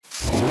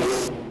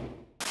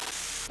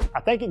I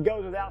think it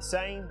goes without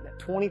saying that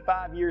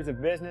 25 years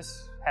of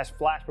business has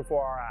flashed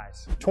before our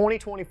eyes.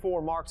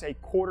 2024 marks a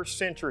quarter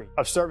century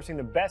of servicing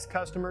the best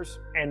customers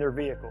and their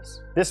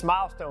vehicles. This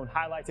milestone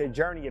highlights a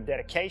journey of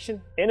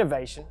dedication,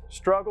 innovation,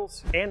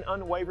 struggles, and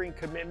unwavering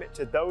commitment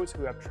to those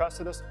who have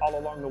trusted us all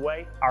along the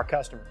way, our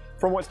customers.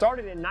 From what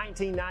started in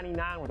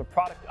 1999 with a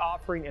product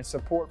offering and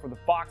support for the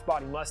Fox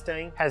body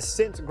Mustang, has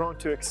since grown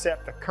to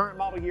accept the current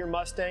model year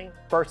Mustang,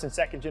 first and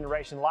second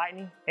generation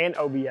Lightning, and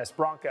OBS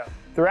Bronco.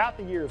 Throughout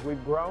the years,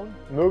 we've grown,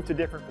 moved to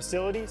different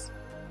facilities,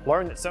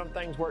 learned that some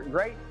things work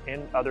great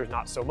and others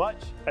not so much,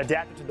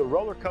 adapted to the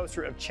roller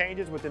coaster of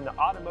changes within the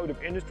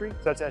automotive industry,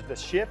 such as the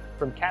shift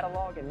from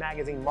catalog and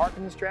magazine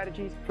marketing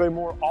strategies to a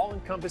more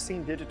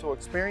all-encompassing digital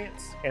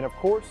experience, and of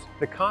course,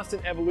 the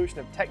constant evolution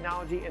of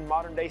technology and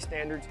modern-day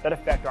standards that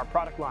affect our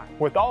product line.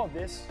 With all of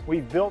this,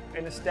 we've built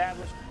and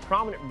established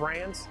prominent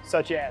brands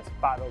such as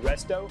 50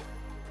 Resto,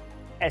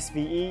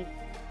 SVE,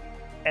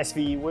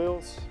 SVE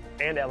Wheels,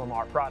 and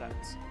LMR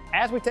products.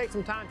 As we take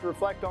some time to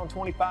reflect on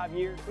 25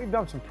 years, we've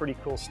done some pretty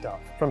cool stuff.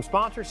 From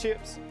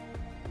sponsorships,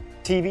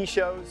 TV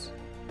shows,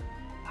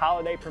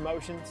 holiday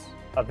promotions,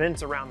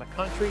 events around the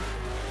country,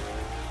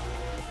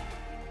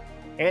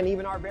 and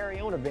even our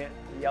very own event,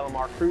 the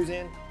LMR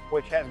Cruise-In,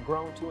 which has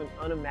grown to an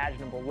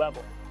unimaginable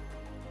level.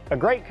 A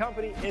great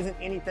company isn't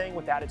anything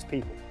without its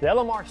people. The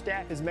LMR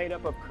staff is made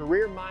up of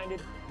career-minded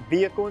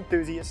vehicle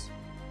enthusiasts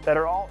that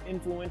are all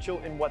influential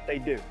in what they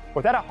do.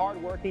 Without a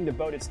hard-working,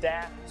 devoted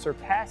staff,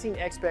 surpassing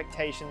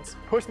expectations,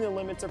 pushing the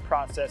limits of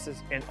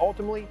processes, and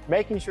ultimately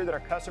making sure that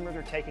our customers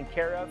are taken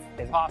care of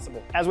is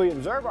possible. As we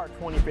observe our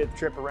 25th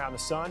trip around the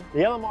sun, the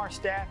LMR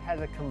staff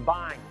has a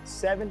combined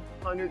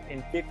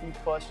 750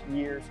 plus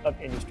years of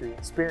industry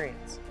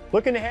experience.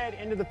 Looking ahead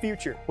into the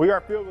future, we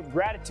are filled with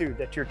gratitude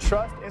that your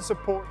trust and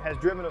support has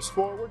driven us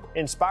forward,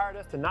 inspired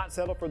us to not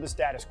settle for the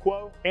status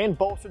quo, and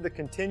bolstered the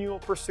continual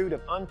pursuit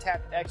of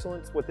untapped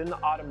excellence within the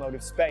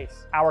automotive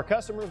space. Our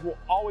customers will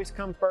always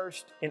come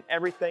first in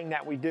everything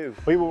that we do.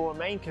 We will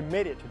remain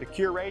committed to the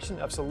curation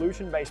of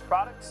solution-based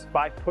products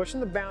by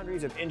pushing the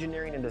boundaries of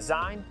engineering and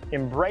design,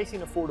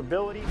 embracing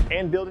affordability,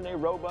 and building a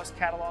robust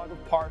catalog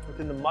of parts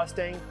within the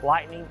Mustang,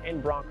 Lightning,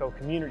 and Bronco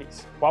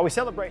communities. While we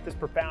celebrate this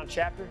profound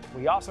chapter,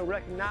 we also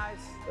recognize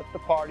that the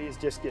party is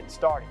just getting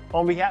started.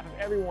 On behalf of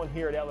everyone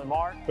here at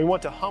LMR, we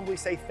want to humbly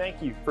say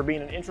thank you for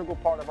being an integral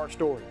part of our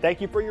story.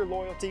 Thank you for your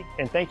loyalty,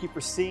 and thank you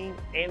for seeing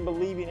and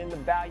believing in the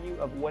value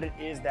of what it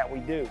is that we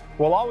do.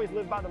 We'll always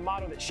live by the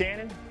motto that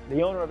Shannon,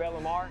 the owner of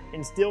LMR,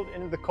 instilled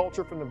into the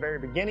culture from the very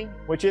beginning,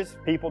 which is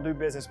people do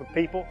business with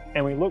people,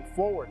 and we look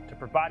forward to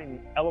providing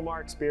the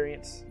LMR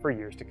experience for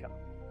years to come.